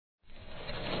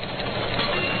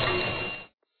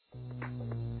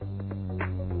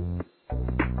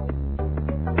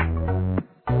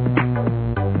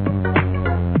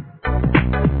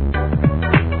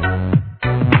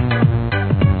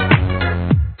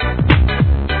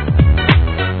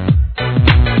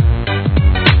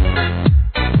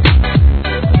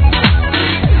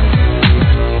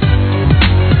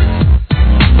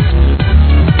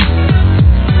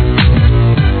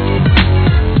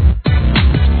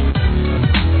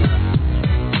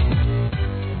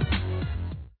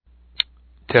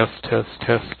Test, test,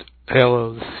 test.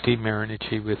 Hello, this is Steve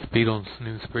Marinucci with Beatles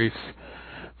News Briefs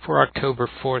for October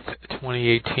 4th,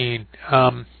 2018.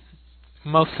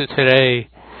 Most of today,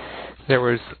 there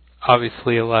was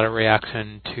obviously a lot of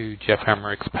reaction to Jeff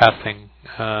Emmerich's passing,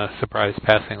 surprise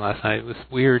passing last night. It was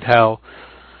weird how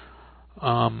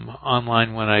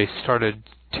online when I started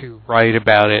to write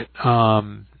about it, a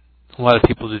lot of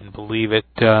people didn't believe it,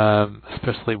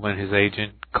 especially when his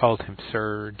agent called him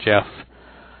Sir Jeff.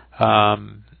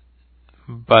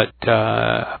 But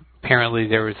apparently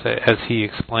there was, as he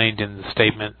explained in the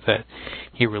statement that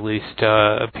he released,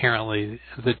 apparently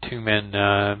the two men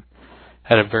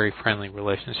had a very friendly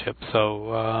relationship.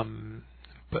 So,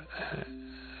 but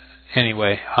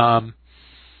anyway,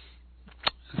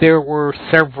 there were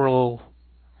several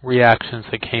reactions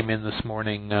that came in this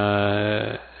morning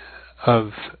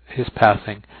of his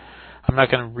passing. I'm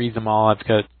not going to read them all. I've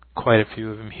got quite a few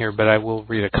of them here, but I will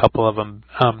read a couple of them.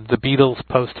 The Beatles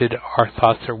posted, "Our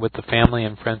thoughts are with the family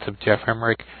and friends of Jeff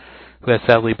Emmerich, who has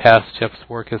sadly passed. Jeff's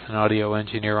work as an audio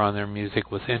engineer on their music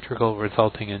was integral,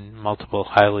 resulting in multiple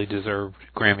highly deserved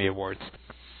Grammy Awards."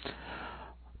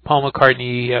 Paul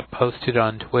McCartney posted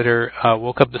on Twitter,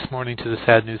 "Woke up this morning to the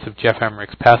sad news of Jeff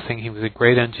Emmerich's passing. He was a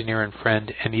great engineer and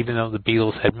friend, and even though the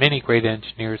Beatles had many great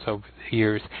engineers over the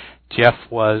years, Jeff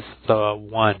was the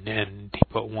one," and he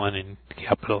put one in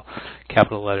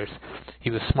capital letters. "He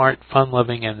was smart,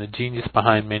 fun-loving, and the genius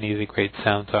behind many of the great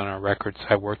sounds on our records.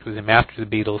 I worked with him after the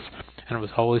Beatles, and it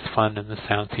was always fun, and the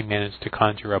sounds he managed to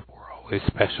conjure up were always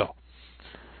special.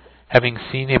 Having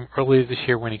seen him earlier this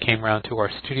year when he came round to our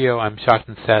studio, I'm shocked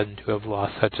and saddened to have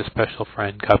lost such a special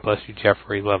friend. God bless you,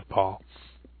 Jeffrey. Love, Paul."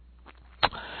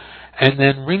 And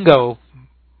then Ringo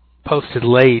posted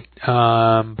late,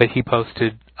 but he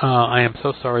posted, "I am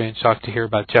so sorry and shocked to hear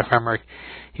about Jeff Emmerich.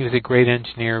 He was a great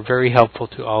engineer, very helpful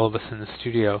to all of us in the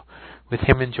studio. With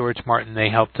him and George Martin, they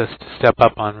helped us to step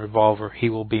up on Revolver. He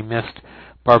will be missed.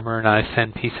 Barbara and I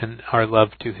send peace and our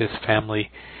love to his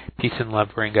family. Peace and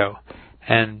love, Ringo."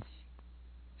 And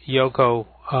Yoko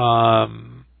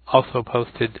also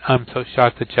posted, "I'm so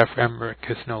shocked that Jeff Emmerich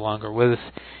is no longer with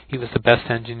us. He was the best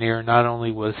engineer. Not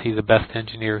only was he the best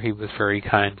engineer, he was very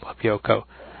kind. Love, Yoko."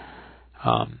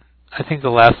 I think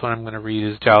the last one I'm going to read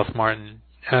is Giles Martin.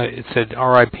 It said,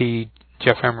 "R.I.P.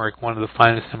 Jeff Emmerich, one of the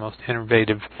finest and most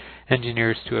innovative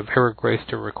engineers to have ever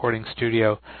graced a recording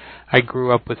studio. I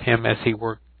grew up with him as he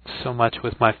worked so much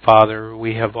with my father.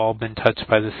 We have all been touched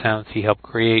by the sounds he helped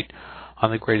create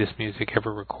on the greatest music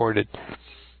ever recorded."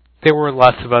 There were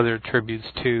lots of other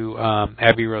tributes to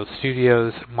Abbey Road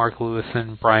Studios, Mark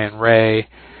Lewison, Brian Ray,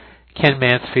 Ken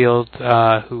Mansfield,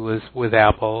 who was with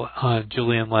Apple,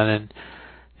 Julian Lennon,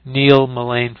 Neil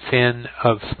Mullane Finn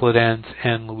of Split Enz,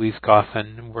 and Louise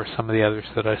Goffin were some of the others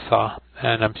that I saw.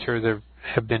 And I'm sure there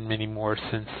have been many more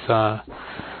since this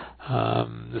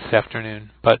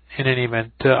afternoon. But in any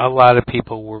event, a lot of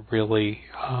people were really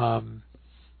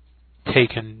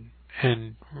taken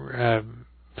and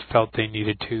felt they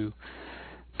needed to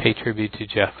pay tribute to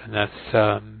Jeff, and that's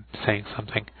saying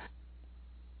something.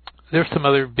 There's some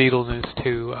other Beatle news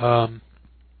too.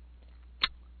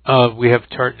 We have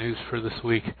chart news for this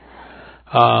week.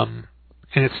 In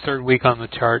its third week on the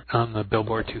chart on the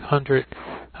Billboard 200,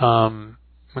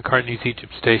 McCartney's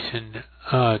Egypt Station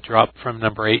dropped from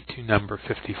number 8 to number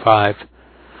 55,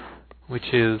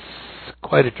 which is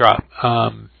quite a drop.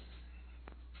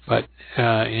 But in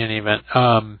any event,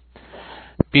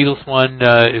 Beatles 1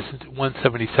 is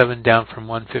 177 down from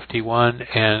 151,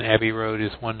 and Abbey Road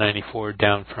is 194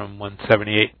 down from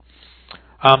 178.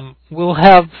 We'll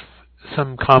have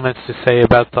some comments to say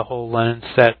about the whole Lennon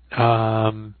set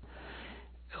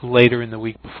later in the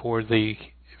week before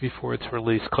it's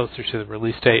released, closer to the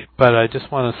release date. But I just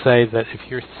want to say that if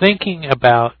you're thinking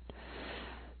about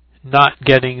not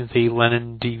getting the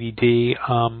Lennon DVD,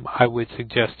 I would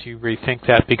suggest you rethink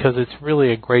that, because it's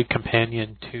really a great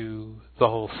companion to the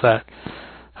whole set,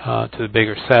 to the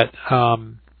bigger set.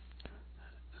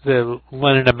 The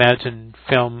Lennon Imagine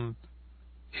film,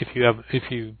 if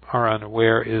you are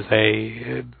unaware, is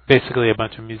basically a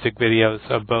bunch of music videos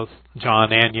of both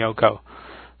John and Yoko,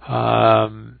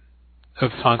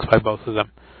 of songs by both of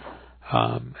them,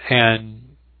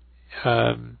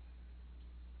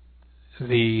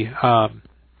 the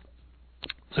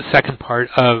second part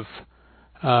of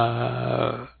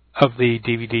the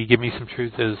DVD, Give Me Some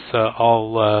Truth, is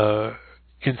all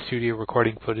in-studio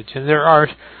recording footage. And there are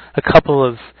a couple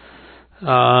of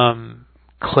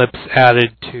clips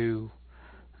added to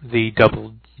the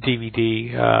double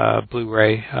DVD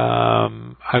Blu-ray.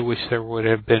 I wish there would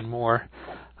have been more,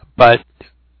 but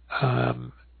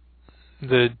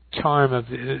the charm of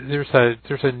there's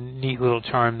a neat little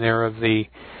charm there of the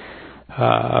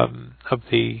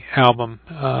album,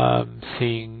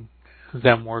 seeing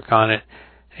them work on it,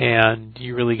 and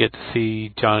you really get to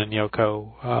see John and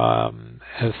Yoko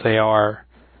as they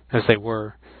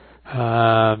were,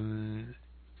 and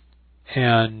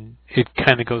it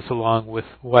kind of goes along with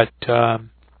what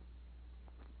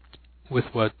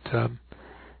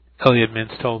Elliot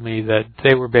Mintz told me, that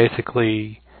they were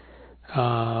basically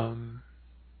kind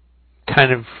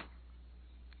of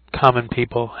common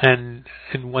people, and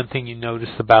one thing you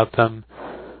notice about them,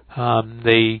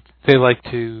 they like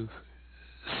to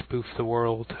spoof the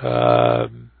world.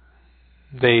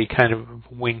 They kind of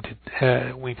winked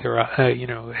their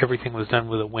everything was done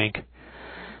with a wink,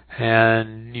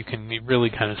 and you can really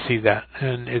kind of see that,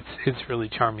 and it's really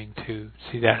charming to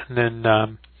see that. And then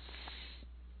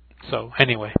so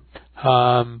anyway,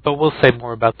 but we'll say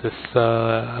more about this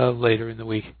later in the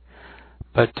week.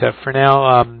 But for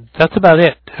now, that's about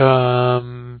it.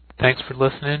 Thanks for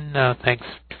listening. Thanks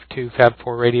to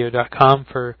Fab4Radio.com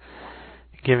for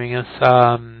giving us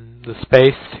the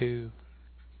space to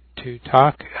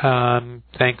talk.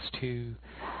 Thanks to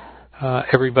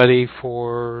everybody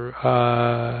for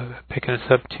picking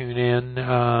us up, tune in.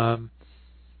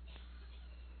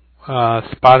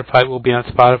 Spotify will be on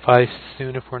Spotify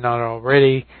soon if we're not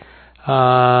already.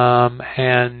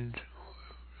 And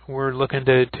we're looking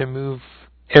to move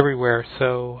everywhere.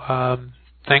 So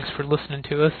thanks for listening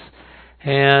to us,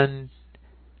 and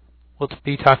we'll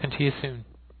be talking to you soon.